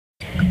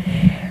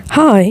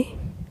Hi,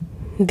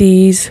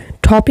 these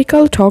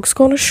topical talks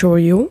gonna show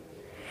you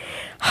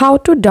how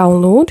to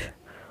download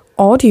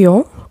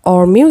audio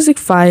or music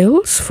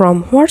files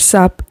from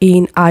WhatsApp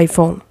in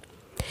iPhone.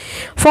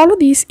 Follow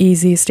these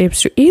easy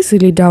steps to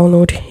easily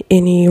download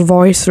any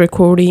voice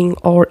recording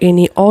or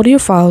any audio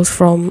files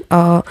from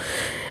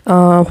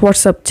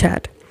WhatsApp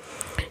chat.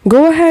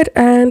 Go ahead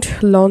and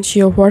launch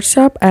your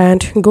WhatsApp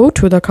and go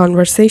to the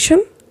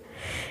conversation.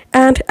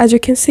 And as you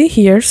can see,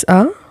 here's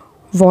a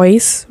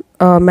voice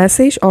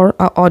message or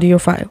a audio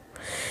file.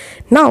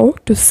 Now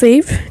to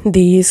save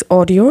these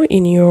audio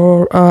in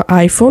your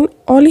iPhone,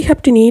 all you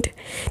have to need,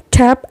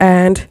 tap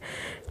and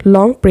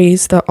long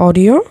press the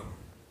audio,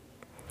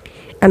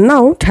 and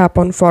now tap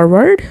on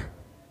forward,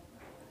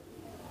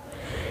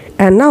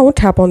 and now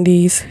tap on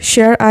this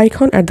share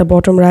icon at the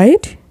bottom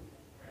right,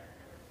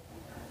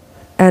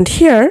 and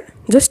here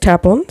just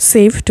tap on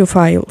save to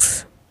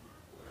files,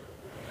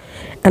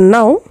 and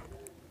now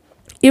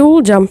you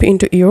will jump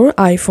into your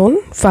iPhone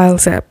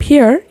Files app.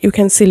 Here you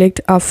can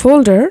select a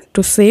folder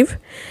to save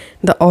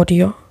the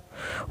audio.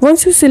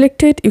 Once you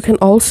select it, you can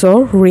also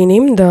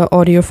rename the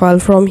audio file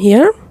from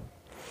here.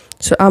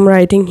 So I'm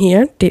writing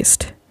here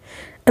test,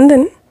 and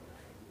then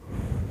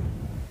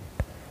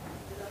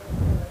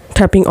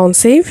tapping on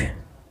save.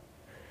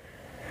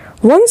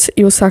 Once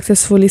you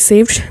successfully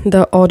saved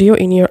the audio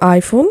in your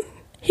iPhone,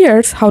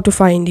 here's how to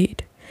find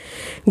it.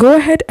 Go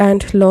ahead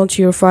and launch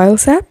your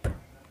Files app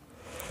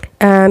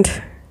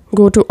and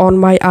go to on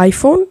my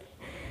iPhone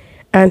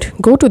and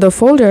go to the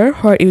folder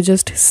where you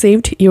just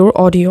saved your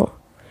audio,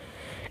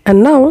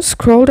 and now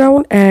scroll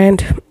down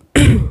and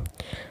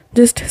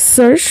just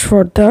search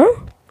for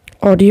the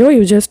audio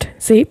you just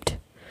saved.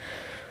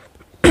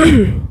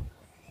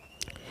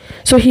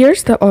 So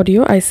here's the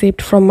audio I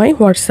saved from my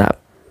WhatsApp.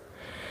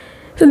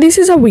 So this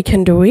is how we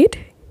can do it.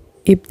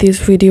 If this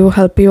video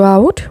helped you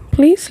out,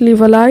 please leave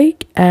a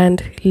like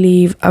and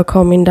leave a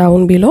comment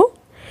down below.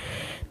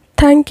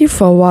 Thank you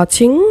for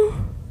watching.